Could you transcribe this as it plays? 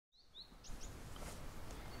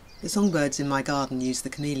The songbirds in my garden use the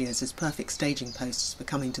camellias as perfect staging posts for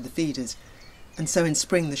coming to the feeders, and so in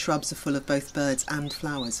spring the shrubs are full of both birds and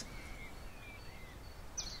flowers.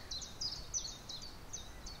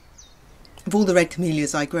 Of all the red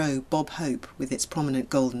camellias I grow, Bob Hope, with its prominent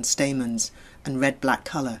golden stamens and red-black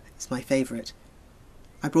colour, is my favourite.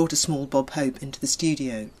 I brought a small Bob Hope into the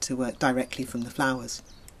studio to work directly from the flowers.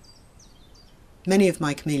 Many of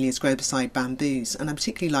my camellias grow beside bamboos, and I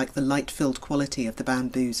particularly like the light-filled quality of the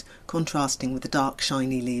bamboos, contrasting with the dark,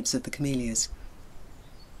 shiny leaves of the camellias.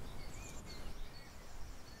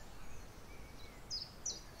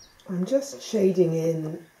 I'm just shading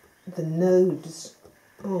in the nodes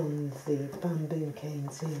on the bamboo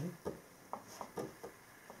canes here.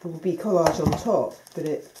 There will be collage on top, but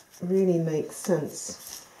it really makes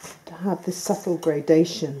sense to have this subtle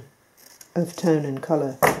gradation of tone and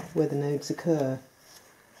colour where the nodes occur.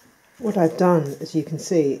 What I've done, as you can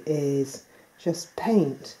see, is just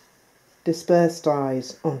paint dispersed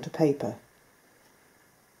dyes onto paper,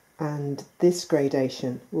 and this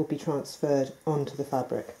gradation will be transferred onto the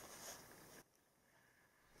fabric.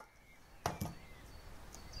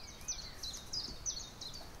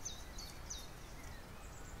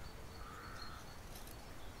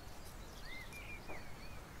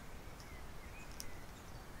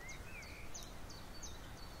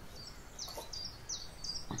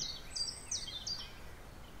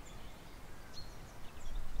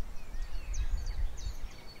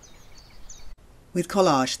 With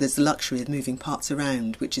collage there's the luxury of moving parts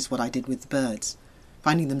around, which is what I did with the birds.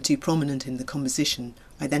 Finding them too prominent in the composition,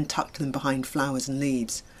 I then tucked them behind flowers and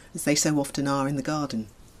leaves, as they so often are in the garden.